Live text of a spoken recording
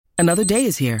Another day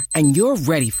is here, and you're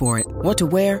ready for it. What to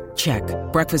wear? Check.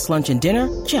 Breakfast, lunch, and dinner?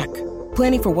 Check.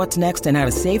 Planning for what's next and how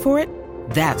to save for it?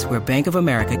 That's where Bank of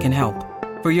America can help.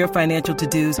 For your financial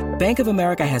to-dos, Bank of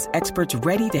America has experts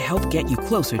ready to help get you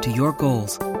closer to your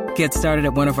goals. Get started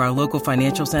at one of our local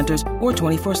financial centers or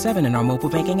 24/7 in our mobile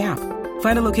banking app.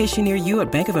 Find a location near you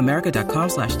at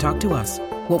bankofamerica.com/talktous.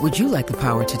 What would you like the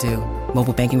power to do?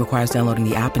 Mobile banking requires downloading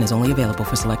the app and is only available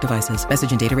for select devices.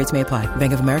 Message and data rates may apply.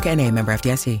 Bank of America N.A., member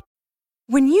FDIC.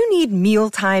 When you need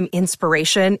mealtime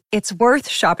inspiration, it's worth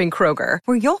shopping Kroger,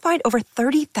 where you'll find over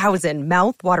 30,000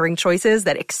 mouth-watering choices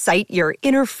that excite your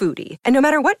inner foodie. And no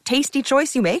matter what tasty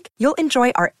choice you make, you'll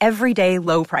enjoy our everyday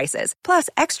low prices, plus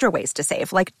extra ways to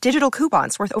save, like digital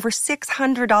coupons worth over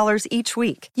 $600 each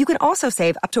week. You can also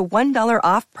save up to $1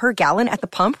 off per gallon at the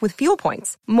pump with fuel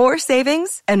points. More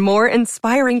savings and more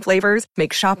inspiring flavors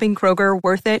make shopping Kroger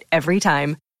worth it every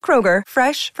time. Kroger,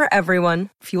 fresh for everyone.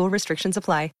 Fuel restrictions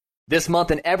apply. This month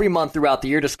and every month throughout the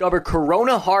year, discover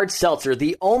Corona Hard Seltzer,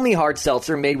 the only hard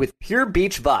seltzer made with pure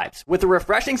beach vibes. With a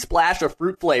refreshing splash of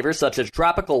fruit flavors such as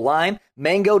tropical lime,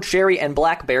 mango, cherry, and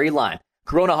blackberry lime.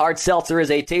 Corona Hard Seltzer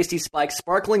is a tasty spiked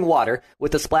sparkling water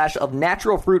with a splash of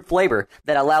natural fruit flavor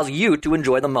that allows you to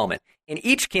enjoy the moment. In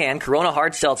each can, Corona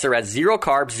Hard Seltzer has 0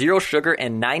 carbs, 0 sugar,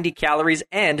 and 90 calories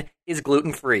and is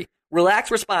gluten-free.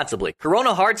 Relax responsibly.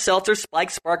 Corona Hard Seltzer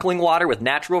spiked sparkling water with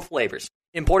natural flavors.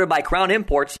 Imported by Crown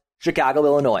Imports, Chicago,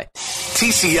 Illinois.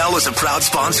 TCL is a proud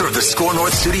sponsor of the Score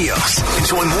North Studios.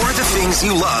 Enjoy more of the things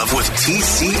you love with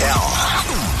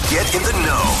TCL. Get in the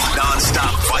know.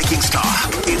 Non-stop Vikings talk.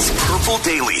 It's Purple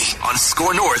Daily on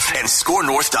Score North and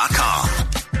ScoreNorth.com.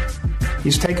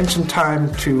 He's taken some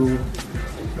time to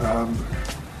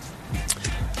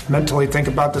mentally think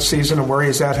about the season and where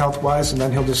he's at health-wise, and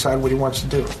then he'll decide what he wants to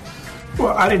do.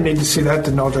 Well, I didn't need to see that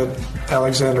to know that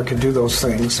Alexander can do those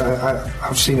things.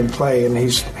 I've seen him play, and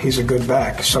he's a good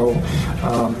back. So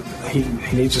he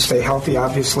needs to stay healthy,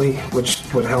 obviously, which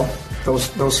would help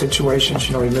those situations.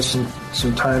 You know, he missed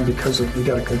some time because he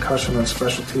got a concussion on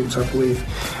special teams, I believe.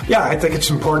 Yeah, I think it's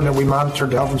important that we monitor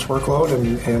Dalvin's workload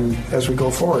and as we go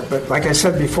forward. But like I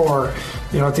said before,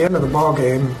 you know, at the end of the ball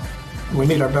game, we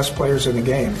need our best players in the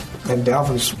game. And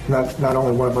Dalvin's not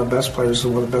only one of our best players, he's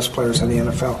one of the best players in the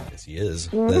NFL. Yes, he is.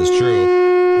 That is true.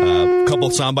 A couple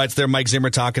of sound bites there. Mike Zimmer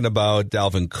talking about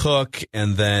Dalvin Cook,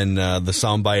 and then the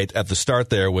sound bite at the start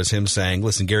there was him saying,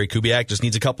 listen, Gary Kubiak just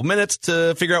needs a couple minutes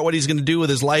to figure out what he's going to do with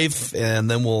his life, and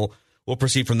then we'll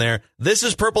proceed from there. This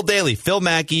is Purple Daily. Phil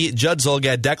Mackey, Judd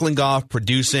Zulgad, Declan Goff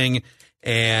producing.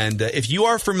 And if you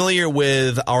are familiar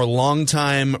with our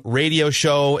longtime radio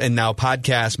show and now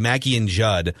podcast, Mackey and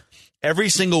Judd, every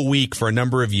single week for a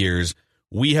number of years,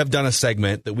 we have done a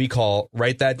segment that we call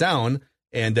Write That Down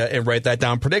and Write That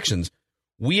Down Predictions.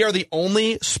 We are the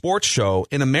only sports show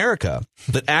in America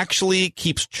that actually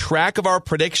keeps track of our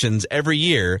predictions every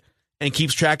year and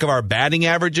keeps track of our batting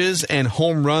averages and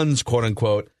home runs, quote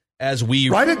unquote, as we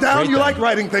write it down. You like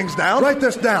writing things down. Write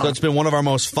this down. So it's been one of our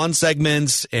most fun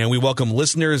segments, and we welcome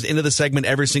listeners into the segment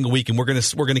every single week. And we're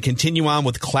gonna continue on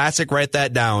with classic Write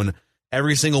That Down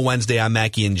every single Wednesday on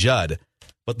Mackey and Judd.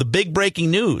 But the big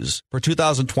breaking news for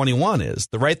 2021 is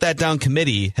the Write That Down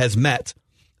committee has met.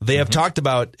 They have talked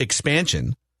about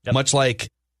expansion, much like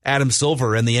Adam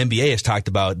Silver and the NBA has talked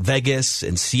about Vegas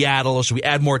and Seattle. Should we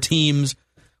add more teams?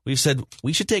 We've said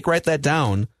we should take Write That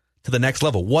Down to the next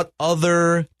level. What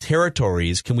other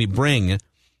territories can we bring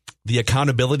the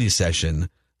accountability session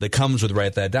that comes with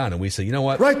Write That Down? And we say, you know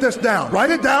what? Write this down.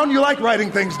 Write it down. You like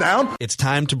writing things down. It's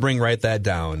time to bring Write That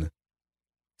Down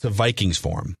to Vikings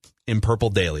form in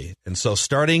Purple Daily. And so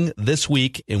starting this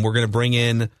week, and we're going to bring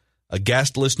in a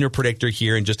guest listener predictor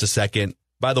here in just a second,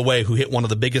 by the way, who hit one of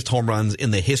the biggest home runs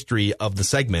in the history of the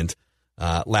segment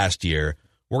last year.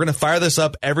 We're going to fire this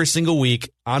up every single week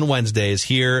on Wednesdays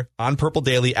here on Purple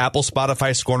Daily, Apple,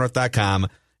 Spotify, ScoreNorth.com,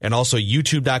 and also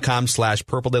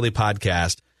YouTube.com/Purple Daily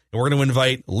Podcast. And we're going to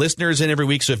invite listeners in every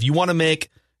week. So if you want to make,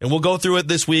 and we'll go through it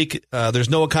this week, there's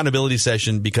no accountability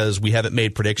session because we haven't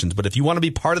made predictions. But if you want to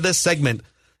be part of this segment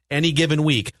any given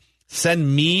week,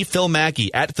 send me, Phil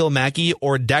Mackey, at Phil Mackey,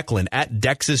 or Declan, at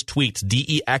Dex's Tweets,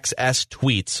 DEXS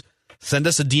Tweets. Send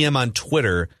us a DM on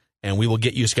Twitter, and we will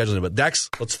get you scheduled. But Dex,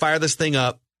 let's fire this thing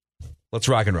up. Let's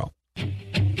rock and roll.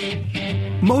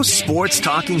 Most sports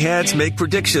talking heads make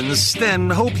predictions, then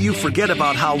hope you forget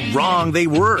about how wrong they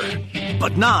were.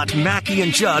 But not Mackey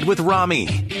and Judd with Rami.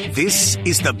 This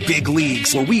is the big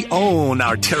leagues where we own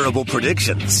our terrible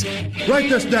predictions. Write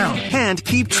this down. And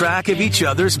keep track of each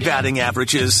other's batting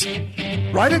averages.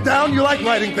 Write it down. You like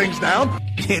writing things down.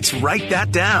 It's Write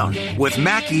That Down with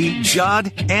Mackey,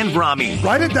 Judd, and Rami.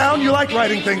 Write it down. You like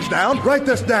writing things down. Write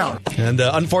this down. And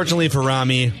unfortunately for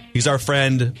Rami, he's our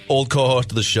friend, old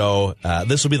co-host of the show.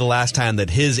 This will be the last time that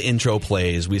his intro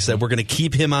plays. We said we're going to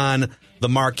keep him on the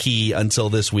marquee until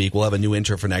this week. We'll have a new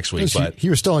intro for next week. But he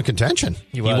was still in contention.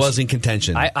 He was in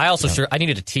contention. I also I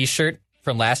needed a T-shirt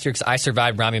from last year because I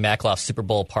survived Rami Makloff's Super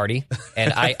Bowl party,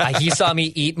 and he saw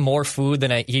me eat more food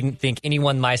than he didn't think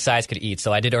anyone my size could eat.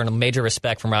 So I did earn a major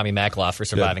respect from Rami Makloff for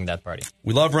surviving that party.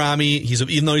 We love Rami.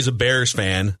 Even though he's a Bears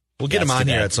fan, we'll get him on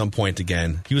here at some point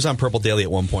again. He was on Purple Daily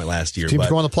at one point last year. Teams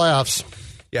going to the playoffs.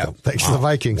 Yeah, thanks to the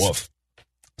Vikings. Woof.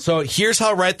 So here's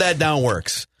how Write That Down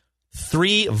works.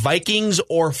 3 Vikings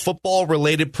or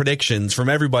football-related predictions from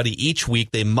everybody each week.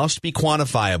 They must be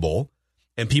quantifiable.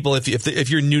 And people, if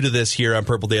you're new to this here on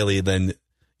Purple Daily, then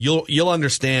you'll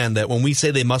understand that when we say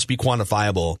they must be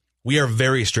quantifiable, we are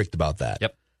very strict about that.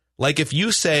 Yep. Like if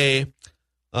you say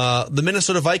the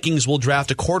Minnesota Vikings will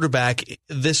draft a quarterback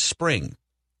this spring,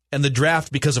 and the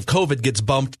draft because of COVID gets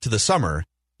bumped to the summer,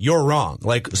 you're wrong.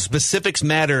 Like specifics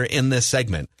matter in this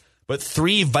segment. But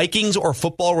 3 Vikings or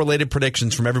football-related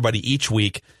predictions from everybody each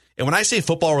week. And when I say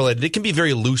football-related, it can be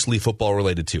very loosely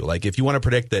football-related too. Like if you want to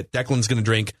predict that Declan's going to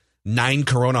drink 9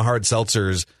 Corona hard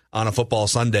seltzers on a football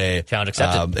Sunday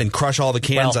and crush all the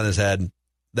cans on his head,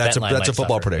 that's a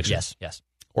football prediction. Yes.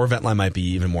 Or Ventline might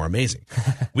be even more amazing.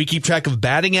 We keep track of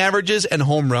batting averages and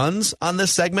home runs on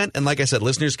this segment. And like I said,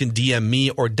 listeners can DM me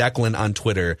or Declan on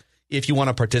Twitter if you want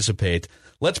to participate.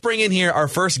 Let's bring in here our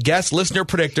first guest listener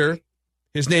predictor.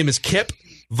 His name is Kip,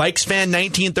 Vikes fan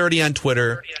 1930 on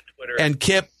Twitter. And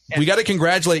Kip, we got to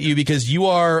congratulate you because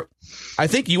I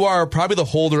think you are probably the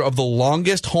holder of the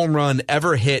longest home run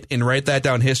ever hit in Write That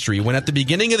Down history. When at the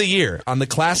beginning of the year, on the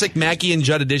classic Mackey and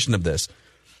Judd edition of this,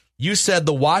 you said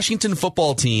the Washington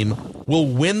football team will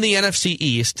win the NFC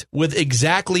East with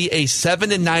exactly a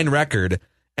 7-9 record,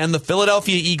 and the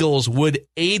Philadelphia Eagles would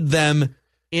aid them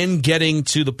in getting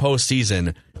to the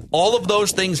postseason. All of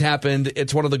those things happened.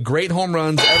 It's one of the great home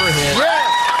runs ever hit.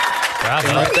 Bravo.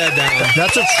 Write that down.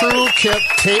 That's a true Kip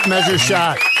tape measure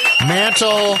shot.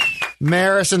 Mantle,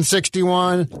 Maris in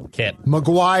 61, Kip,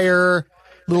 McGuire,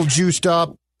 little juiced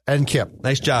up, and Kip.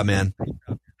 Nice job, man.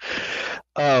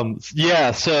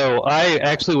 So I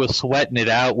actually was sweating it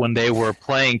out when they were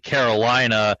playing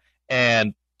Carolina,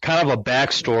 and kind of a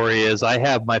backstory is I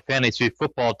have my fantasy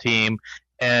football team,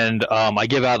 and I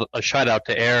give out a shout out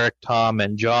to Eric, Tom,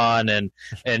 and John, and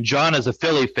John is a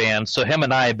Philly fan, so him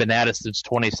and I have been at it since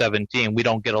 2017. We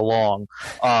don't get along.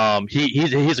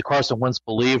 He's a Carson Wentz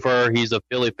believer. He's a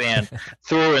Philly fan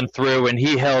through and through, and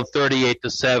he held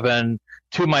 38-7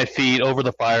 to my feet over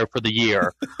the fire for the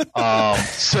year.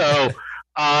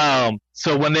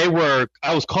 So when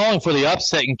I was calling for the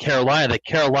upset in Carolina, that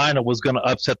Carolina was going to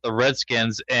upset the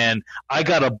Redskins, and I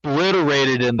got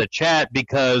obliterated in the chat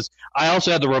because I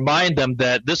also had to remind them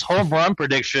that this home run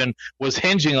prediction was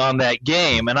hinging on that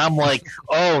game. And I'm like,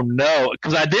 oh no,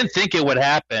 because I didn't think it would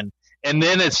happen. And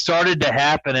then it started to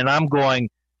happen, and I'm going,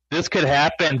 this could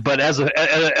happen. But as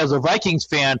a Vikings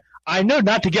fan, I know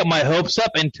not to get my hopes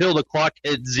up until the clock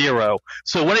hit 0.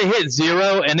 So when it hit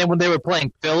 0, and then when they were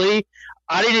playing Philly,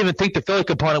 I didn't even think the Philly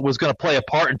component was going to play a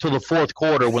part until the fourth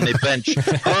quarter when they benched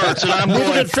Hurts. And I'm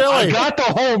going, I got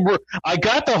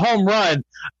the home run,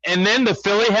 and then the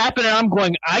Philly happened, and I'm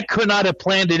going, I could not have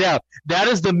planned it out. That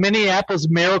is the Minneapolis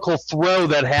Miracle throw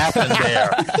that happened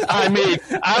there. I mean,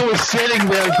 I was sitting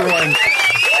there going,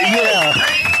 yeah.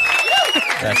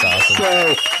 That's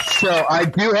awesome. So I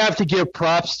do have to give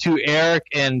props to Eric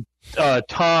and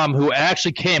Tom, who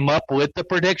actually came up with the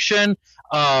prediction.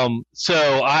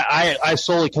 So I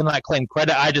solely cannot claim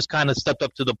credit. I just kind of stepped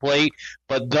up to the plate,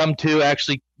 but them two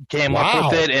actually came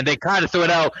up with it, and they kind of threw it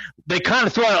out. They kind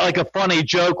of threw out like a funny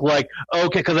joke, like,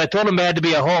 okay, because I told them it had to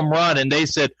be a home run, and they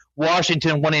said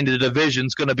Washington winning the division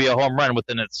is going to be a home run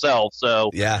within itself. So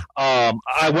yeah,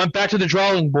 I went back to the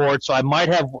drawing board, so I might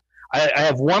have. I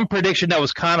have one prediction that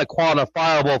was kind of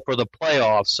quantifiable for the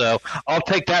playoffs, so I'll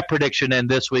take that prediction in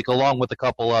this week along with a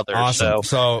couple others. Awesome.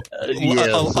 So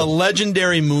a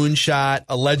legendary moonshot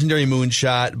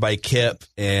by Kip,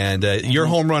 and your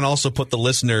home run also put the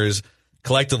listeners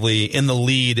collectively in the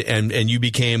lead, and you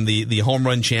became the home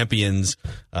run champions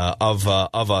of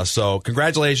us. So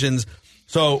congratulations.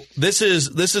 So this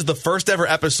is the first ever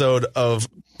episode of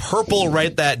Purple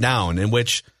Write That Down, in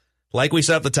which, like we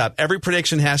said at the top, every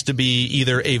prediction has to be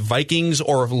either a Vikings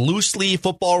or loosely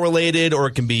football related, or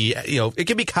it can be, it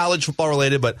can be college football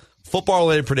related, but football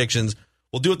related predictions.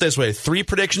 We'll do it this way. 3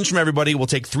 predictions from everybody. We'll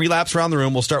take 3 laps around the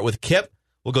room. We'll start with Kip.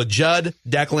 We'll go Judd,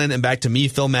 Declan, and back to me,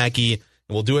 Phil Mackey. And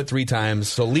We'll do it 3 times.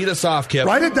 So lead us off, Kip.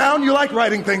 Write it down. You like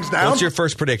writing things down. What's your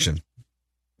first prediction?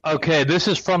 Okay, this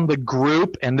is from the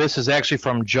group, and this is actually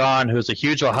from John, who's a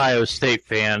huge Ohio State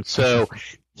fan. So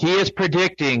he is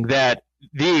predicting that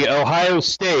the Ohio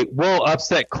State will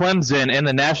upset Clemson in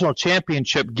the national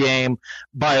championship game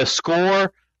by a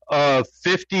score of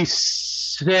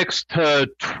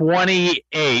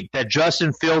 56-28. That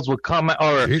Justin Fields would come,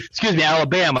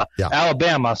 Alabama. Yeah.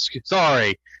 Alabama.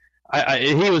 Sorry.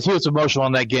 He was emotional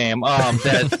in that game.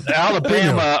 That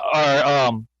Alabama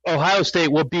or Ohio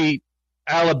State will beat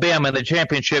Alabama in the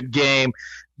championship game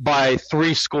by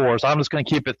 3 scores. I'm just going to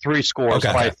keep it 3 scores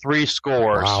by 3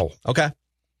 scores. Wow. Okay.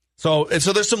 So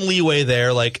there's some leeway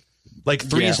there. Like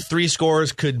 3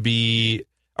 scores could be.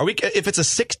 If it's a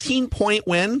 16-point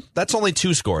win, that's only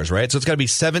 2 scores, right? So it's got to be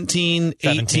 17,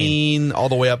 18, all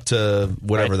the way up to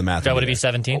whatever the math is. Would it be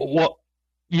 17? Well,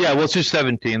 yeah, let's do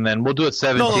 17 then. We'll do it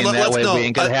 17. That way we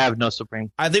ain't going to have no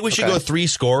Supreme. I think we should go 3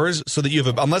 scores so that you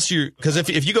have because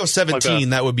if you go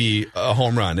 17, that would be a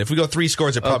home run. If we go 3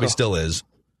 scores, it probably still is.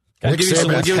 We'll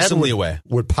give you some leeway.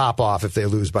 Would pop off if they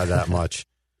lose by that much.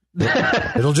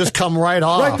 It'll just come right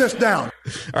off. Write this down.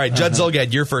 All right, Judd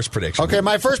Zulgad, your first prediction. Okay,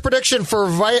 my first prediction for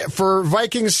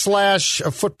Vikings /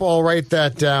 football, write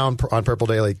that down on Purple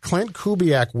Daily. Clint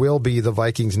Kubiak will be the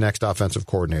Vikings' next offensive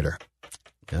coordinator.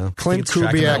 Yeah, Clint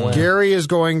Kubiak. Gary is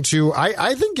going to.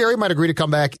 I think Gary might agree to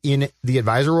come back in the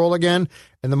advisor role again.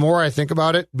 And the more I think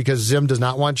about it, because Zim does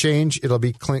not want change, it'll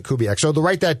be Clint Kubiak. So to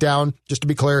write that down, just to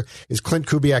be clear, is Clint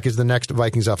Kubiak is the next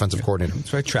Vikings offensive coordinator.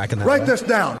 That's right, tracking that. Write this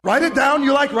down. Write it down.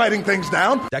 You like writing things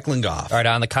down. Declan Goff. All right,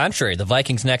 on the contrary, the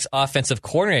Vikings' next offensive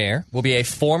coordinator will be a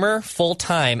former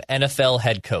full-time NFL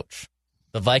head coach.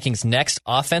 The Vikings' next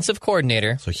offensive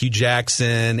coordinator. So Hugh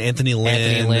Jackson, Anthony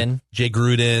Lynn, Jay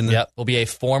Gruden. Yep, will be a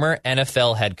former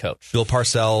NFL head coach. Bill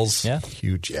Parcells. Yeah.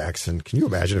 Hugh Jackson. Can you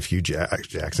imagine if Hugh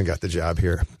Jackson got the job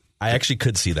here? I actually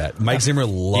could see that. Mike Zimmer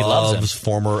loves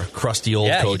former crusty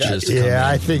old coaches. Yeah,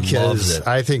 I think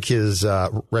his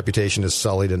reputation is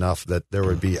sullied enough that there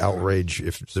would be outrage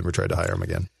if Zimmer tried to hire him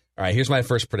again. All right, here's my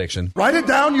first prediction. Write it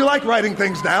down. You like writing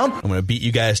things down. I'm going to beat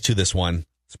you guys to this one.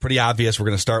 It's pretty obvious. We're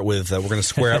going to start with, we're going to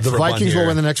square up the for Vikings a will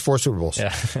win the next 4 Super Bowls.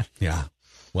 Yeah. Yeah.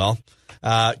 Well,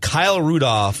 Kyle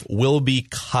Rudolph will be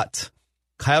cut.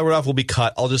 Kyle Rudolph will be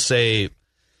cut. I'll just say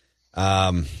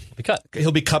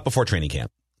he'll be cut before training camp.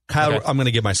 I'm going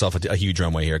to give myself a huge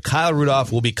runway here. Kyle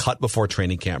Rudolph will be cut before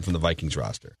training camp from the Vikings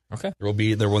roster. Okay.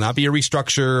 There will not be a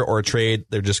restructure or a trade.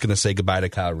 They're just going to say goodbye to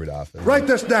Kyle Rudolph. Write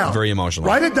this down. Very emotional.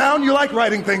 Write it down. You like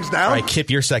writing things down. All right, Kip,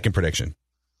 your second prediction.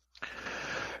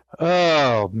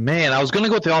 Oh man, I was going to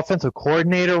go with the offensive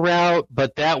coordinator route,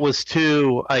 but that was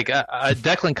too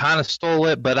Declan kind of stole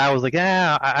it, but I was like,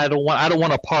 I don't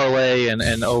want to parlay and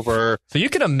over. So you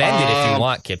can amend it if you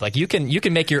want, Kip. Like you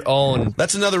can make your own.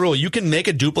 That's another rule. You can make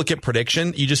a duplicate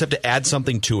prediction. You just have to add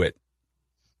something to it.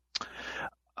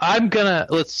 I'm gonna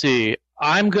say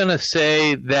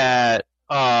that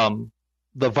the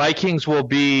Vikings will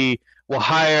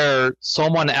hire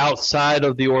someone outside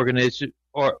of the organization.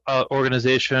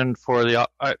 Organization for the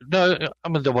no,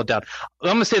 I'm gonna double down.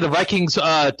 I'm gonna say the Vikings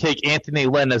take Anthony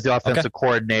Lynn as the offensive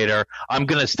coordinator. I'm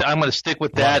gonna stick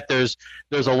with that. There's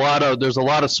a lot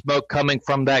of smoke coming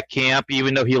from that camp,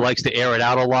 even though he likes to air it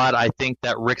out a lot. I think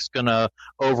that Rick's gonna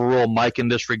overrule Mike in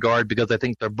this regard because I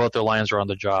think both their lines are on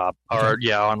the job on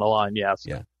the line. Yes.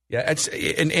 Yeah. Yeah,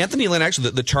 and Anthony Lynn, actually,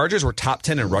 the Chargers were top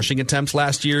 10 in rushing attempts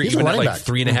last year, even at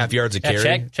 3.5 yards a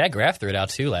carry. Chad Graff threw it out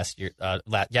too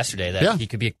yesterday that he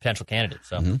could be a potential candidate.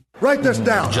 So write this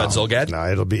down. Judd Zulgad. No,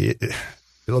 it'll be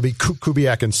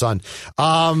Kubiak and Son.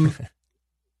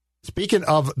 Speaking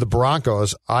of the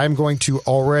Broncos, I'm going to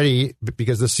already,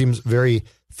 because this seems very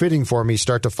fitting for me,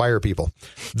 start to fire people.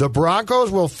 The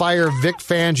Broncos will fire Vic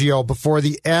Fangio before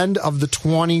the end of the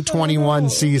 2021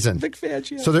 season. Vic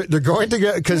Fangio. So they're going to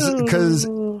get, because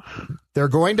they're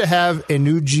going to have a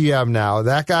new GM now.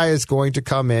 That guy is going to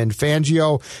come in.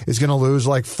 Fangio is going to lose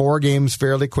like 4 games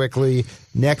fairly quickly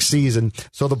next season.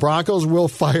 So the Broncos will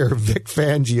fire Vic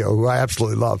Fangio, who I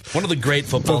absolutely love. One of the great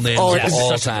football names of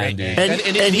all time, dude.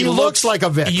 And he looks like a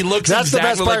Vic. He looks That's exactly the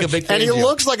best part. like a Vic Fangio. And he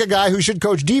looks like a guy who should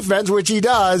coach defense, which he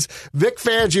does. Vic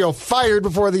Fangio fired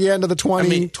before the end of the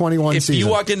 2021 season. If you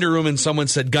walked into a room and someone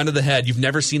said, gun to the head, you've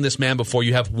never seen this man before,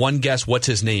 you have one guess, what's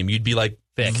his name? You'd be like,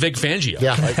 Vic Fangio.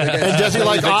 Yeah. And does he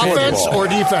like offense or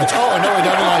defense? Oh, no, he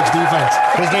definitely likes defense.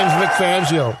 His name's Vic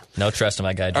Fangio. No trust in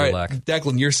my guy, Drew Lock.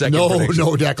 Declan, your second prediction.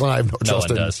 No, Declan, I have no trust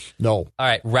in. No one does. No. All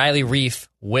right, Riley Reif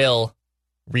will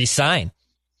re-sign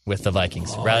with the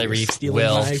Vikings. Riley Reif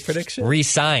will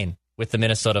re-sign with the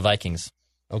Minnesota Vikings.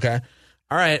 Okay.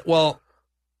 All right, well,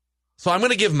 So I'm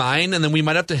going to give mine, and then we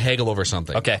might have to haggle over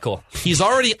something. Okay, cool. He's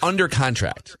already under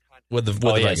contract with the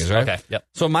Vikings, right? Okay, yep.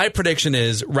 So my prediction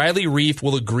is Riley Reiff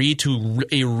will agree to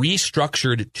a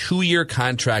restructured 2-year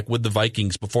contract with the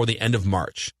Vikings before the end of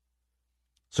March.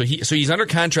 So he's under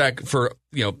contract for,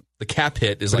 the cap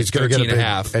hit is like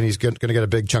 13.5. And he's going to get a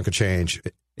big chunk of change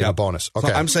in a bonus. Okay.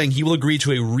 So I'm saying he will agree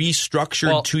to a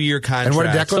restructured 2-year contract. And what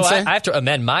did Declan say? I have to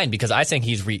amend mine because I think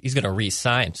he's going to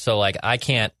re-sign. So I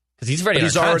can't, because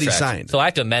he's already signed. So I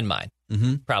have to amend mine.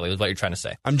 Mm-hmm. Probably was what you're trying to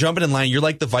say. I'm jumping in line. You're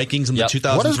like the Vikings in the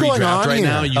 2003 what is going draft on right here?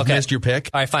 now. You've missed your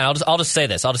pick. All right, fine. I'll just say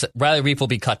this. Riley Reiff will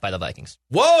be cut by the Vikings.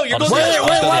 Whoa, you're going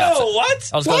whoa, what?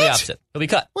 I'll just go the opposite. He'll be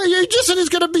cut. Well, you just said he's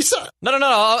going to be. No.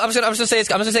 I'm just going to say I'm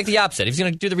going to take the opposite. If he's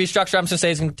going to do the restructure, I'm just going to say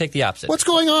he's going to take the opposite. What's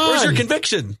going on? Where's your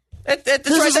conviction? Write that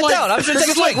down. I'm just this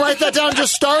is like Write That Down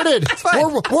just started.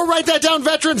 We're Write That Down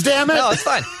veterans, damn it. No, it's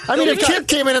fine. I mean, if Kip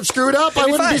came in and screwed up, I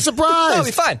wouldn't be surprised. No, he'll be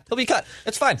fine. He'll be cut.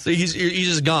 It's fine. So he's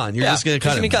just gone. You're just going to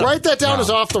cut him. Write That Down is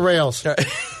off the rails.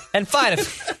 And fine.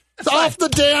 It's off the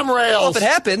damn rails. Well, if it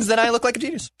happens, then I look like a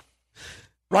genius.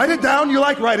 Write it down. You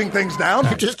like writing things down.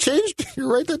 You just changed.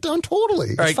 You write that down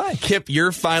totally. All right, fine. Kip,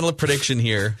 your final prediction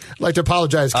here. I'd like to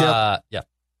apologize, Kip. Yeah.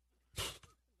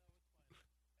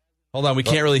 Hold on, we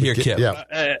can't really hear Kip. Yeah.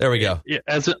 There we go.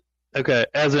 As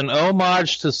an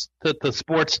homage to the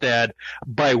sports dad,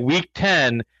 by week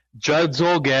 10, Judd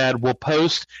Zulgad will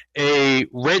post a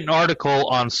written article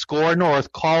on Score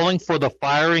North calling for the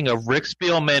firing of Rick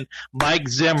Spielman, Mike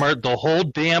Zimmer, the whole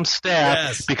damn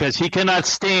staff, because he cannot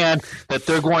stand that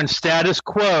they're going status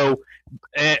quo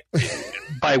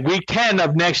by week 10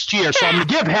 of next year. So I'm going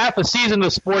to give half a season to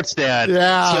Sports Dad.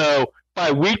 Yeah. So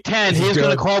by week 10, he's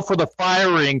going to call for the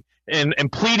firing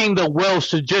and pleading the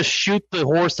Welsh to just shoot the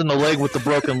horse in the leg with the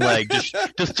broken leg.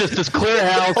 Just clear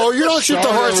house. Oh, you don't shoot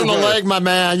the horse in the leg, my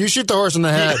man. You shoot the horse in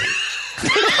the head.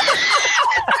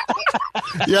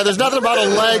 Yeah, there's nothing about a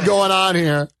leg going on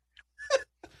here.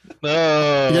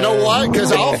 You know what?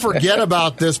 Because I'll forget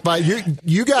about this, but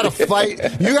you got to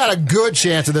fight. You got a good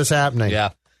chance of this happening.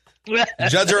 Yeah.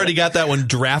 Judd's already got that one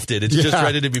drafted. It's just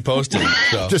ready to be posted.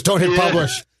 So. Just don't hit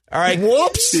publish. All right.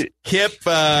 Whoops. Kip,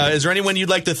 is there anyone you'd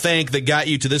like to thank that got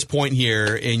you to this point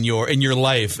here in your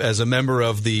life as a member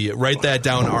of the Write That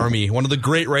Down Army, one of the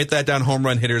great Write That Down home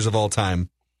run hitters of all time?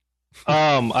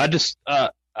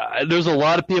 There's a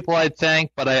lot of people I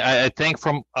thank, but I thank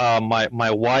from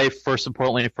my wife, first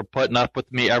importantly, for putting up with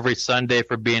me every Sunday,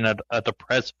 for being a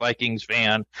depressed Vikings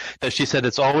fan, that she said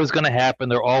it's always going to happen.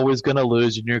 They're always going to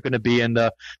lose, and you're going to be in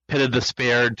the pit of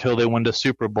despair until they win the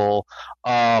Super Bowl.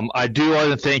 I do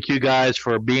want to thank you guys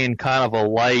for being kind of a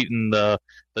light in the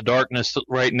darkness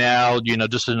right now,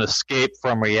 just an escape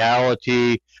from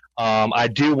reality. I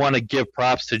do want to give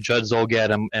props to Judd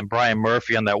Zulgad and Brian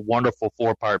Murphy on that wonderful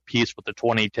 4-part piece with the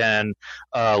 2010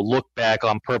 look back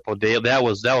on Purple Daily. That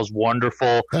was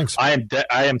wonderful. Thanks. I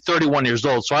am 31 years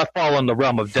old, so I fall in the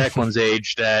realm of Declan's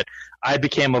age that I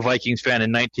became a Vikings fan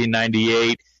in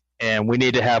 1998, and we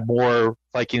need to have more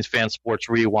Vikings fan sports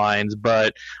rewinds.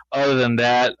 But other than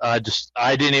that, I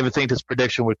didn't even think this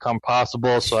prediction would come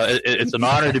possible. So it's an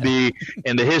honor to be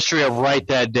in the history of Write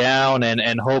That Down,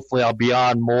 and hopefully I'll be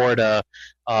on more to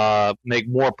make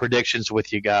more predictions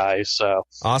with you guys. So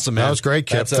awesome, man. That was great,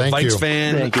 Kip. That's Thank Vikes you.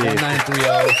 fan 1930.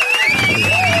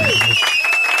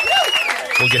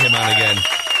 We'll get him on again.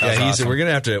 Yeah, awesome. We're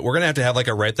gonna have to have like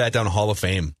a Write That Down Hall of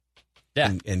Fame.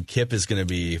 Yeah. And Kip is going to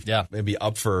be maybe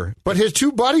up for. But his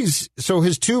two buddies, so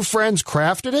his two friends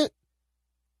crafted it,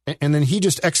 and then he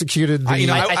just executed the I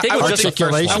think it was just the first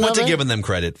articulation. I one. wouldn't have given them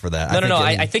credit for that. No.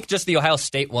 I think just the Ohio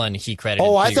State one he credited.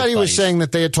 Oh, I to thought he was buddies. saying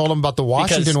that they had told him about the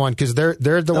Washington one because they're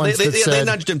the ones that said. They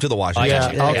nudged him to the Washington.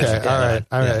 Yeah. Okay. Yeah.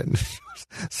 All right.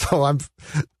 So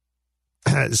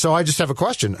So I just have a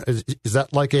question. Is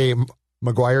that like a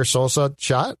Maguire Sosa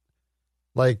shot?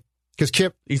 Like. Because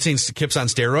Kip, you think Kip's on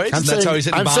steroids? That's how he's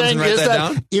hitting bombs and Write That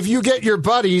Down? If you get your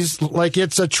buddies, like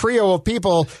it's a trio of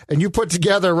people, and you put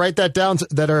together Write That Down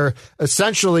that are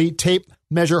essentially tape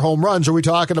measure home runs, are we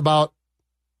talking about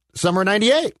summer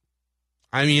 '98?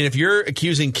 I mean, if you're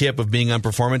accusing Kip of being on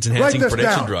performance-enhancing prediction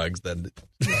down. drugs, then...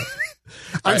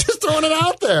 I'm just throwing it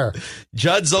out there.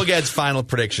 Judd Zulgad's final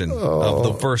prediction of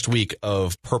the first week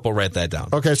of Purple Write That Down.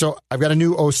 Okay, so I've got a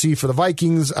new OC for the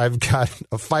Vikings. I've got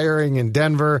a firing in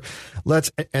Denver.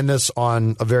 Let's end this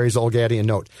on a very Zulgadian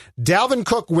note. Dalvin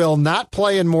Cook will not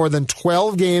play in more than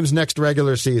 12 games next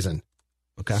regular season.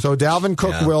 Okay. So Dalvin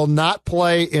Cook will not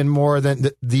play in more than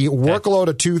the workload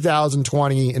of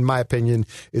 2020, in my opinion,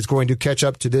 is going to catch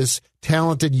up to this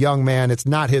talented young man. It's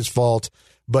not his fault.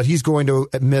 but he's going to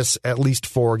miss at least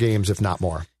 4 games, if not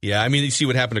more. Yeah, I mean, you see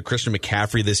what happened to Christian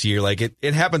McCaffrey this year. Like,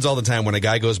 it happens all the time when a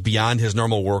guy goes beyond his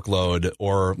normal workload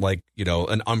or, like, you know,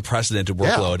 an unprecedented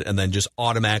workload and then just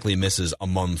automatically misses a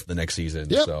month the next season.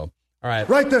 Yep. So, all right.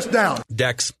 Write this down.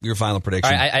 Dex, your final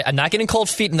prediction. All right, I'm not getting cold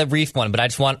feet in the Reef one, but I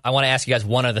want to ask you guys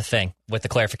one other thing with the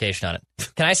clarification on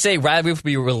it. Can I say Riley Reef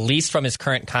be released from his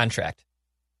current contract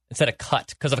instead of cut?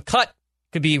 Because if a cut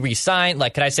could be re-signed,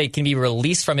 like, could I say can he be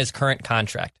released from his current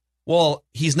contract? Well,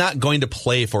 he's not going to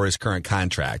play for his current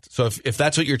contract. So if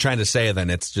that's what you're trying to say, then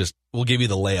it's just, we'll give you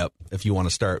the layup if you want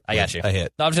to start. I got you. A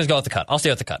hit. No, I'm just going with the cut. I'll stay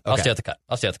with the cut. Okay. I'll stay with the cut.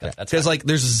 That's because, fine. like,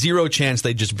 there's zero chance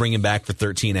they just bring him back for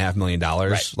 $13.5 million.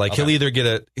 Right. Like, Okay. he'll either get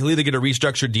a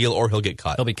restructured deal or he'll get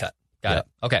cut. He'll be cut. Got it.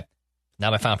 Okay.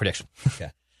 Now my final prediction.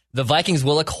 Okay. The Vikings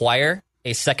will acquire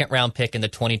a second-round pick in the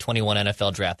 2021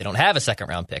 NFL draft. They don't have a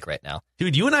second-round pick right now.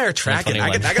 Dude, you and I are tracking.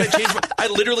 I got to change. I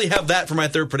literally have that for my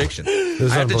third prediction. I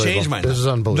have to change mine. This is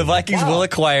unbelievable. The Vikings will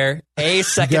acquire a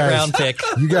second-round pick.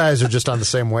 You guys are just on the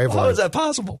same wavelength. How is that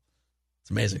possible?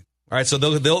 It's amazing. All right, so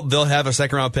they'll have a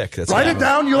second-round pick. That's Write it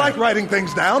down. You like writing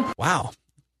things down. Wow.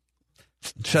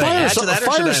 Should I add to that or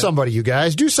fire should I? somebody, you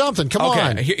guys. Do something. Come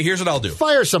on. Here's what I'll do.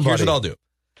 Fire somebody. Here's what I'll do.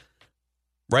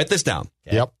 Write this down.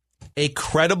 Yep. A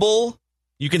credible,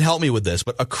 you can help me with this,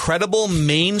 but a credible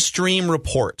mainstream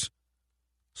report.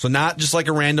 So not just like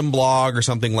a random blog or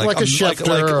something like a Schefter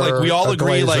like we all or a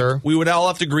agree, Glazer. like we would all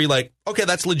have to agree, like, okay,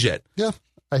 that's legit. Yeah,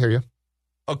 I hear you.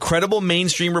 A credible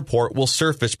mainstream report will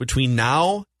surface between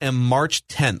now and March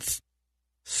 10th,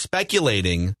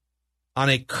 speculating on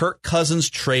a Kirk Cousins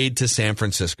trade to San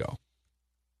Francisco.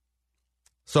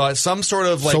 So some sort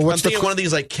of like, I'm thinking one of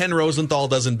these like Ken Rosenthal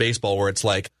does in baseball where it's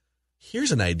like,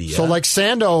 here's an idea. So like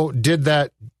Sando did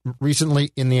that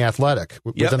recently in The Athletic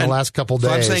within the last couple days.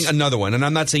 So I'm saying another one, and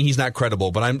I'm not saying he's not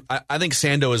credible, but I think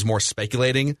Sando is more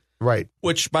speculating. Right.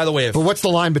 Which, by the way, but what's the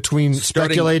line between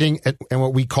speculating and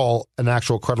what we call an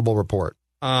actual credible report?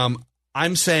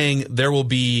 I'm saying there will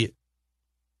be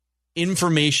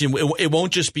information. It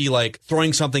won't just be like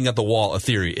throwing something at the wall, a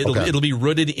theory. It'll be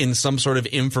rooted in some sort of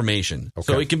information.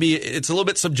 Okay. So it's a little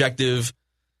bit subjective,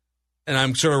 and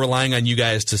I'm sort of relying on you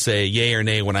guys to say yay or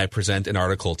nay when I present an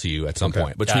article to you at some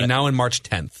point between now and March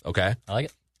 10th. Okay, I like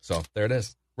it. So there it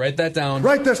is. Write that down.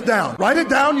 Write this down. Write it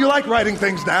down. You like writing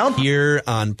things down. Here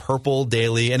on Purple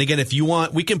Daily. And again, if you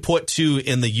want, we can put too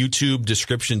in the YouTube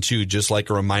description too, just like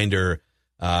a reminder.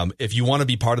 If you want to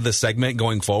be part of this segment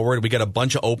going forward, we got a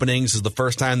bunch of openings. This is the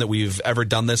first time that we've ever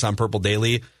done this on Purple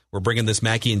Daily. We're bringing this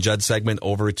Mackey and Judd segment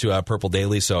over to Purple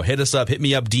Daily. So hit us up, hit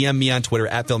me up, DM me on Twitter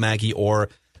at Phil Mackey or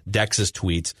Dex's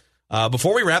tweets.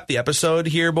 Before we wrap the episode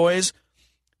here, boys,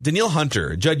 Danielle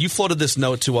Hunter, Judd, you floated this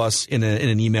note to us in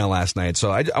an email last night.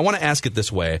 So I want to ask it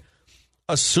this way.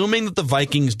 Assuming that the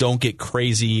Vikings don't get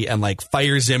crazy and like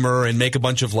fire Zimmer and make a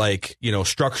bunch of like,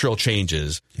 structural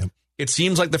changes, it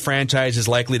seems like the franchise is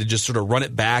likely to just sort of run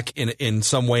it back in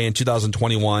some way in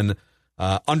 2021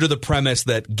 under the premise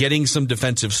that getting some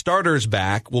defensive starters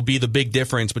back will be the big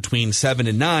difference between 7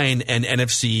 and 9 and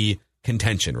NFC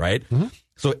contention, right? Mm-hmm.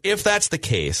 So if that's the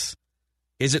case,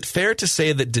 is it fair to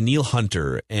say that Danielle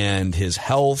Hunter and his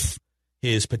health,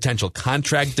 his potential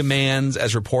contract demands,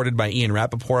 as reported by Ian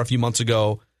Rappaport a few months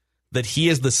ago, that he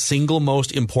is the single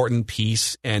most important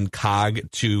piece and cog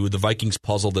to the Vikings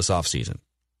puzzle this offseason?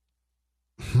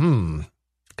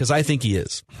 Because I think he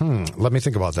is. Let me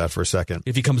think about that for a second.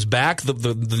 If he comes back,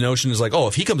 the notion is like,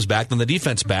 if he comes back, then the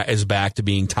defense is back to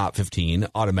being top 15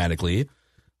 automatically.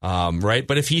 Right.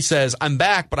 But if he says, I'm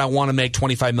back, but I want to make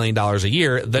 $25 million a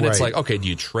year, then it's like, okay, do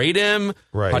you trade him?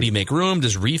 Right. How do you make room?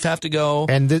 Does Reef have to go?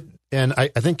 And I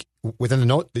think within the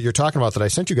note that you're talking about that I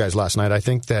sent you guys last night, I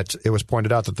think that it was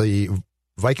pointed out that the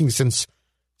Vikings, since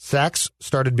sacks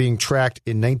started being tracked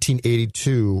in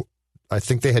 1982, I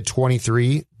think they had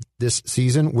 23 this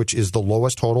season, which is the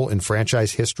lowest total in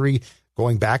franchise history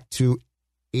going back to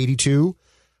 82.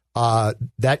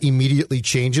 That immediately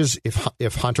changes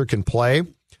if Hunter can play.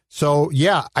 So,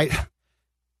 yeah,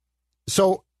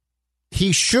 so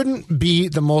he shouldn't be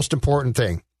the most important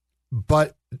thing.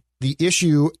 But the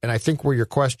issue, and I think where your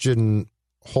question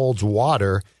holds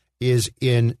water, is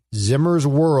in Zimmer's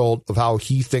world of how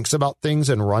he thinks about things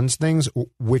and runs things,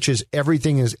 which is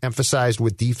everything is emphasized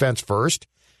with defense first.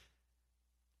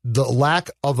 The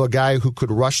lack of a guy who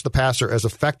could rush the passer as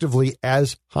effectively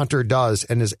as Hunter does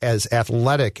and is as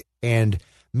athletic and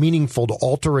meaningful to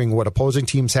altering what opposing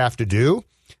teams have to do,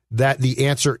 that the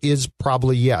answer is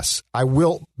probably yes. I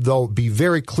will, though, be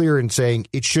very clear in saying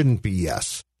it shouldn't be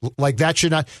yes. Like that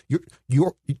should not,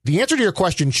 the answer to your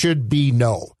question should be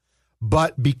no.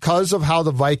 But because of how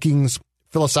the Vikings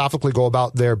philosophically go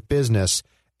about their business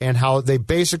and how they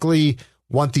basically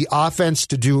want the offense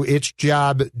to do its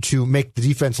job to make the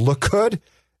defense look good.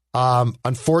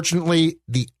 Unfortunately,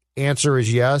 the answer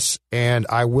is yes, and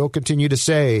I will continue to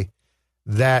say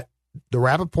that the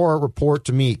Rappaport report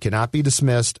to me cannot be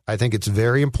dismissed. I think it's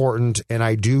very important, and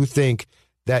I do think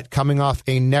that coming off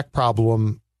a neck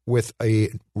problem with a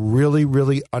really,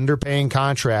 really underpaying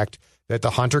contract, that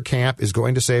the Hunter camp is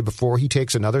going to say before he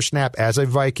takes another snap as a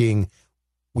Viking,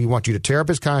 we want you to tear up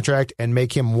his contract and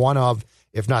make him one of,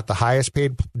 if not the highest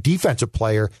paid defensive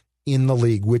player in the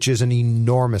league, which is an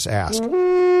enormous ask.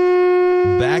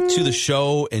 Back to the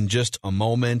show in just a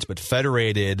moment, but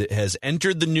Federated has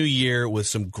entered the new year with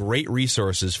some great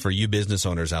resources for you business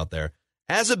owners out there.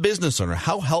 As a business owner,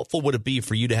 how helpful would it be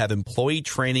for you to have employee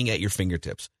training at your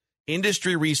fingertips?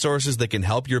 Industry resources that can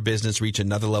help your business reach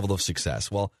another level of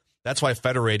success. Well, that's why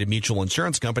Federated Mutual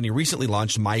Insurance Company recently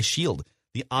launched MyShield,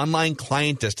 the online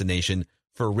client destination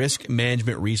for risk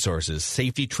management resources,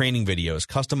 safety training videos,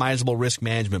 customizable risk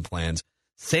management plans,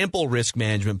 sample risk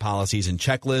management policies and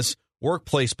checklists,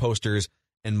 workplace posters,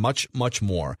 and much, much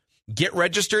more. Get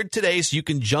registered today so you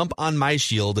can jump on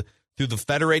MyShield through the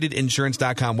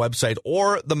federatedinsurance.com website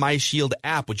or the MyShield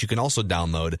app, which you can also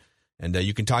download. And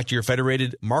you can talk to your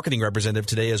Federated marketing representative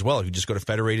today as well. If you just go to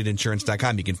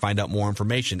federatedinsurance.com, you can find out more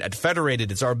information. At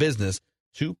Federated, it's our business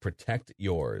to protect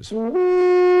yours.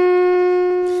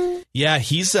 Yeah,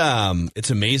 he's it's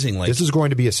amazing. Like, this is going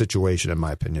to be a situation, in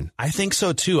my opinion. I think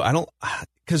so too. I don't,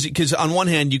 because on one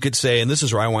hand you could say, and this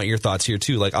is where I want your thoughts here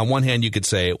too. Like, on one hand you could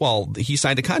say, well, he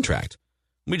signed a contract.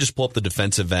 Let me just pull up the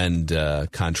defensive end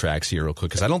contracts here real quick,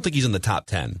 because I don't think he's in the top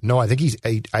 10. No, I think he's.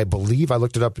 I believe I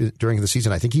looked it up during the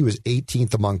season. I think he was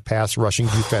 18th among pass rushing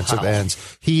defensive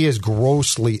ends. He is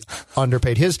grossly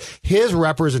underpaid. His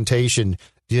representation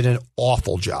did an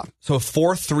awful job. So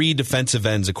 4.3 defensive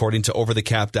ends, according to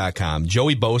overthecap.com.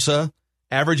 Joey Bosa,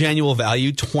 average annual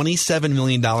value, $27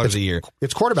 million a year.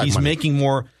 It's quarterback He's money. making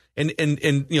more. And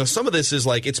you know, some of this is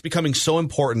like, it's becoming so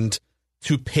important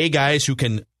to pay guys who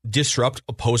can disrupt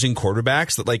opposing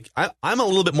quarterbacks that, like, I'm a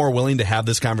little bit more willing to have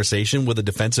this conversation with a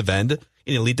defensive end, an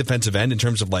elite defensive end, in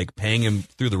terms of like paying him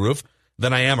through the roof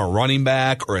than I am a running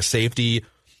back or a safety.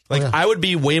 Like, I would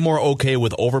be way more okay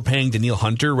with overpaying Danielle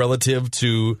Hunter relative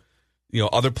to, you know,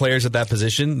 other players at that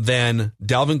position than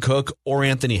Dalvin Cook or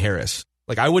Anthony Harris.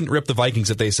 Like, I wouldn't rip the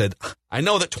Vikings if they said, I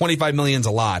know that $25 million is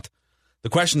a lot. The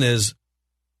question is,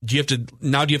 do you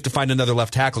have to find another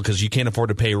left tackle because you can't afford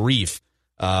to pay Reef?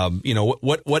 You know,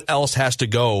 what else has to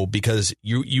go because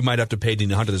you might have to pay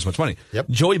Danielle Hunter this much money? Yep.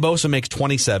 Joey Bosa makes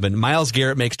 27. Myles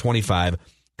Garrett makes 25.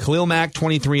 Khalil Mack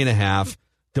 23.5.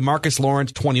 DeMarcus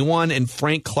Lawrence 21, and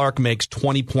Frank Clark makes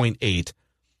 20.8.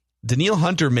 Danielle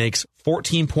Hunter makes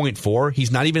 14.4.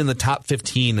 He's not even in the top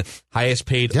 15 highest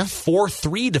paid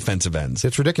 4.3 defensive ends.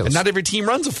 It's ridiculous. And not every team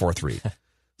runs a 4.3.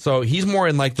 So he's more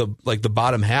in like the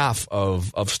bottom half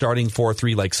of starting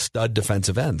 4.3 like stud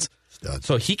defensive ends. Stud.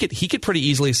 So he could pretty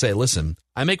easily say, listen,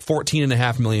 I make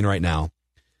 $14.5 million right now.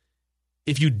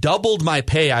 If you doubled my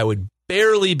pay, I would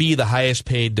barely be the highest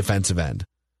paid defensive end.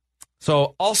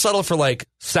 So I'll settle for like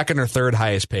second or third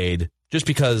highest paid just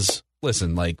because,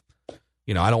 listen, like,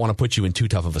 you know, I don't want to put you in too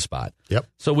tough of a spot. Yep.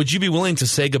 So would you be willing to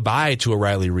say goodbye to a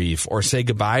Riley Reef or say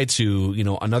goodbye to, you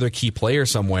know, another key player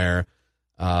somewhere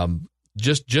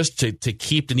just to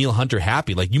keep Danielle Hunter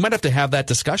happy? Like, you might have to have that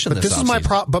discussion but this is my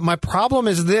But my problem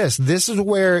is this. This is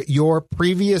where your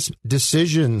previous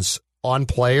decisions on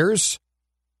players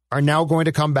are now going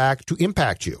to come back to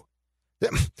impact you.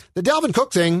 The Dalvin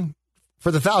Cook thing, for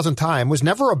the 1,000th time, was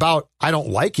never about, I don't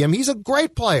like him. He's a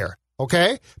great player,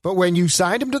 okay? But when you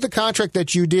signed him to the contract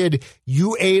that you did,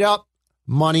 you ate up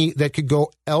money that could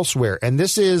go elsewhere. And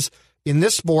this is, in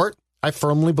this sport, I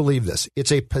firmly believe this.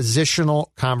 It's a positional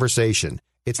conversation.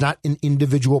 It's not an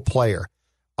individual player.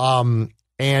 And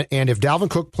if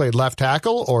Dalvin Cook played left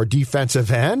tackle or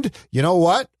defensive end, you know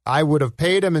what? I would have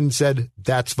paid him and said,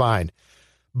 that's fine.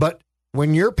 But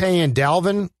when you're paying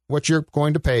Dalvin what you're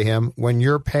going to pay him, when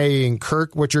you're paying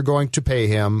Kirk what you're going to pay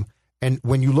him, and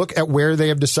when you look at where they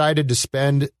have decided to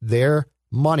spend their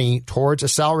money towards a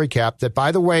salary cap that,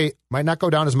 by the way, might not go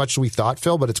down as much as we thought,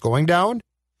 Phil, but it's going down.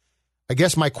 I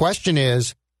guess my question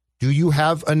is, do you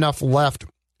have enough left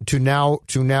to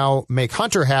now make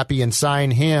Hunter happy and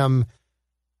sign him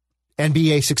and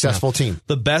be a successful team?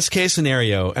 The best case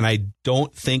scenario, and I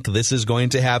don't think this is going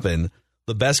to happen,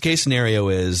 the best case scenario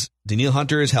is Danielle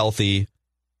Hunter is healthy.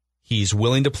 He's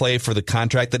willing to play for the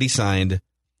contract that he signed,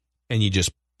 and you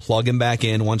just plug him back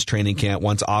in once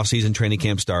off-season training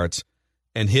camp starts,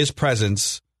 and his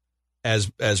presence, as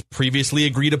previously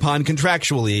agreed upon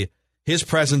contractually, his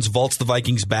presence vaults the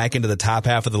Vikings back into the top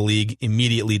half of the league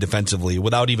immediately defensively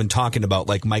without even talking about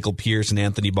like Michael Pierce and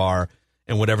Anthony Barr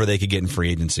and whatever they could get in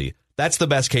free agency. That's the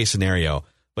best case scenario.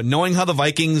 But knowing how the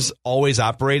Vikings always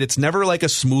operate, it's never like a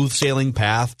smooth sailing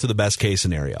path to the best case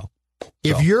scenario.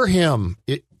 If you're him,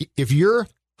 if you're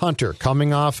Hunter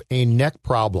coming off a neck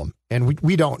problem, and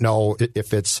we don't know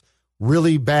if it's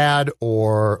really bad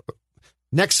or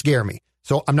necks scare me.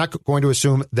 So I'm not going to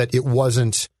assume that it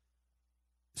wasn't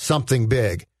something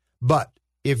big. But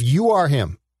if you are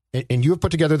him and you have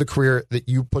put together the career that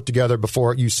you put together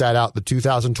before you sat out the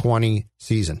 2020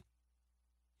 season,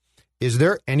 is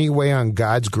there any way on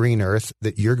God's green earth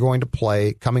that you're going to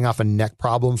play coming off a neck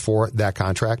problem for that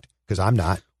contract? Because I'm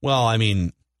not. Well, I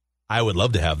mean, I would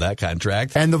love to have that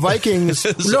contract. And the Vikings,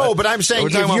 no, but I'm saying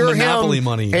if you're monopoly him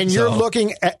money, and you're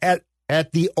looking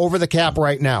at the over the cap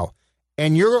right now,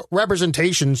 and your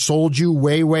representation sold you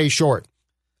way, way short,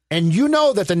 and you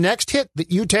know that the next hit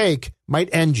that you take might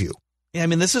end you. Yeah, I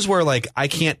mean, this is where like I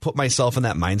can't put myself in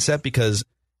that mindset because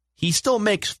he still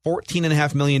makes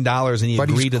 $14.5 million and he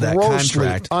agreed to that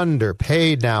contract.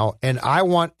 Underpaid now, and I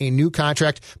want a new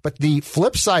contract. But the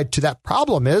flip side to that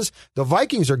problem is the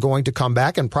Vikings are going to come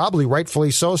back and probably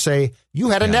rightfully so say you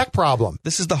had a neck problem.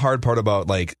 This is the hard part about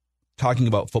like talking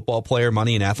about football player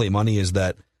money and athlete money is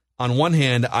that on one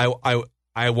hand,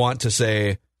 I want to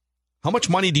say, how much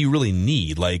money do you really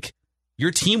need? Like,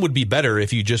 your team would be better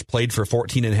if you just played for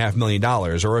 $14.5 million,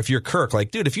 or if you're Kirk,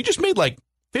 like, dude, if you just made like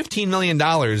 $15 million,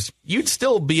 you'd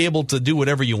still be able to do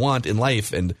whatever you want in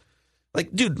life. And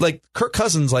like, dude, like Kirk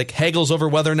Cousins, like haggles over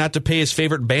whether or not to pay his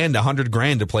favorite band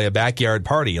 $100,000 to play a backyard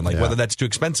party, and like whether that's too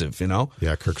expensive, you know?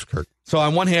 Yeah, Kirk's Kirk. So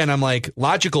on one hand, I'm like,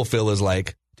 logical Phil is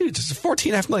like, dude, it's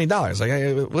 $14.5 million.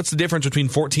 Like, what's the difference between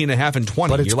 14.5 and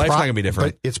 20? Your life's not gonna be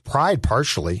different. But it's pride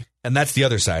partially, and that's the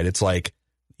other side. It's like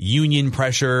union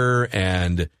pressure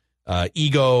and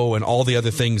ego and all the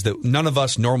other things that none of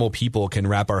us normal people can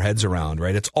wrap our heads around,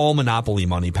 right? It's all monopoly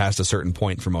money past a certain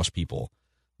point for most people.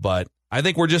 But I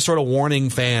think we're just sort of warning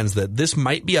fans that this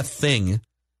might be a thing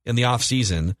in the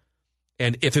offseason.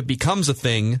 And if it becomes a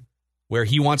thing where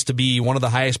he wants to be one of the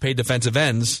highest paid defensive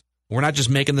ends, we're not just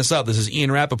making this up. This is Ian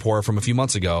Rappaport from a few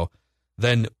months ago.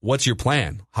 Then what's your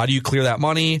plan? How do you clear that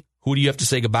money? Who do you have to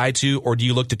say goodbye to? Or do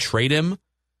you look to trade him?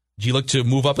 Do you look to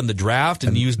move up in the draft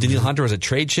and use Danielle Hunter as a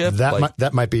trade chip?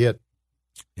 That might be it.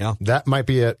 Yeah. That might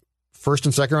be it. First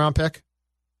and second round pick.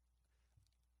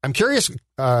 I'm curious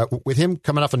with him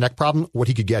coming off a neck problem, what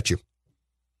he could get you.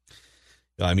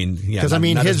 I mean, yeah,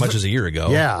 not as much as a year ago.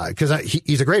 Yeah, because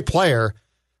he's a great player,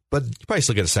 but you probably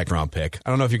still get a second round pick.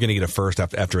 I don't know if you're going to get a first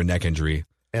after a neck injury.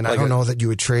 And I don't know that you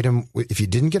would trade him if you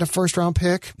didn't get a first round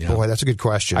pick. Yeah. Boy, that's a good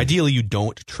question. Ideally, you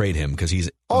don't trade him because he's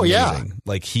amazing. Yeah.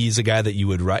 Like he's a guy that you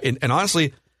would write. And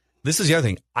honestly, this is the other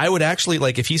thing. I would actually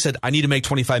like if he said, I need to make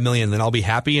 $25 million, then I'll be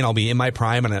happy and I'll be in my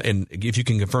prime. And if you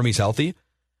can confirm he's healthy,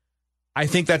 I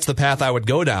think that's the path I would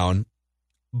go down.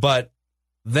 But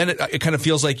then it kind of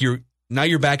feels like you're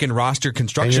back in roster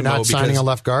construction and you're not mode. Signing a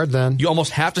left guard then. You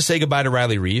almost have to say goodbye to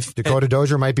Riley Reif. Dakota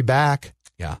Dozier might be back.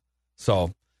 Yeah.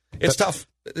 So it's tough.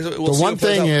 The one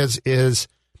thing is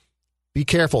be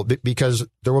careful because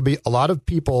there will be a lot of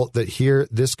people that hear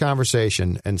this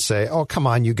conversation and say, oh, come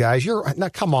on, you guys.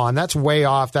 Come on. That's way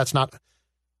off. That's not.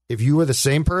 If you were the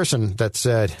same person that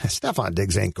said, Stefon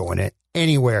Diggs ain't going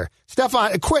anywhere.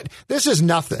 Stefon, quit. This is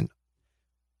nothing.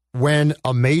 When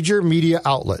a major media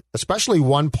outlet, especially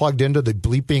one plugged into the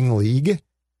bleeping league,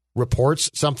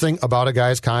 reports something about a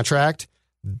guy's contract,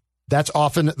 that's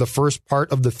often the first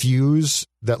part of the fuse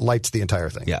that lights the entire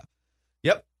thing. Yeah.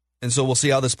 Yep. And so we'll see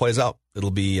how this plays out.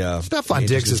 It'll be Stefon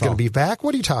Diggs is going to be back.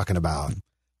 What are you talking about?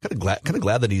 Kind of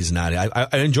glad that he's not.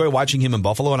 I enjoy watching him in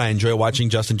Buffalo, and I enjoy watching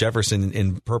Justin Jefferson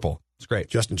in purple. It's great.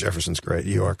 Justin Jefferson's great.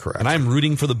 You are correct. And I'm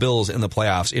rooting for the Bills in the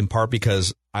playoffs in part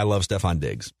because I love Stefon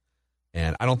Diggs.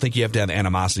 And I don't think you have to have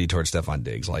animosity towards Stefon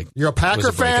Diggs. Like you're a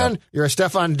Packer fan? You're a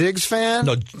Stefon Diggs fan?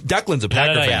 No, Declan's a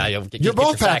Packer fan. Yeah, you're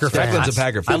both Packer fans. Declan's a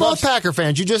Packer fan. You're both Packer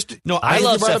fans. You just I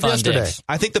love Stefon Diggs.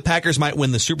 I think the Packers might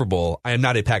win the Super Bowl. I am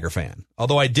not a Packer fan.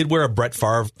 Although I did wear a Brett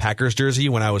Favre Packers jersey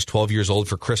when I was 12 years old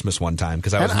for Christmas one time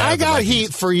because I was. And I got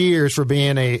heat for years for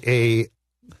being a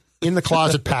in the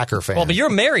closet Packer fan. Well, but you're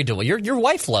married to it. Your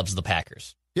wife loves the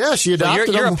Packers. Yeah, she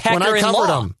adopted them when I covered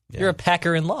them. You're a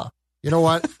Packer-in-law. You know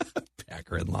what?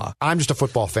 Packer-in-law. I'm just a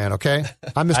football fan, okay?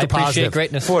 I'm Mr. I appreciate Positive.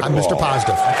 Greatness. I'm Mr.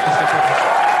 Positive. You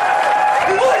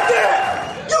like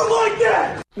that? You like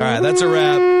that? All right, that's a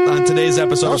wrap on today's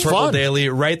episode of Purple fun. Daily.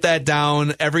 Write that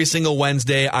down every single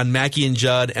Wednesday on Mackie and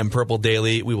Judd and Purple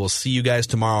Daily. We will see you guys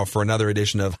tomorrow for another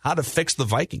edition of How to Fix the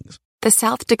Vikings. The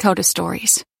South Dakota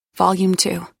Stories, Volume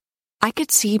 2. I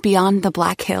could see beyond the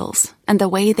Black Hills and the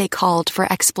way they called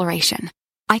for exploration.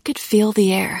 I could feel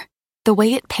the air, the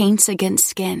way it paints against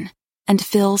skin and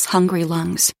fills hungry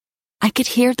lungs. I could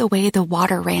hear the way the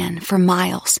water ran for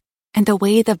miles and the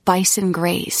way the bison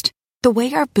grazed, the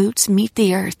way our boots meet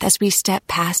the earth as we step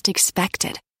past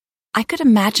expected. I could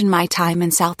imagine my time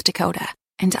in South Dakota,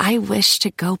 and I wish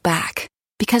to go back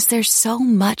because there's so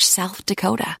much South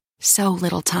Dakota, so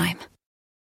little time.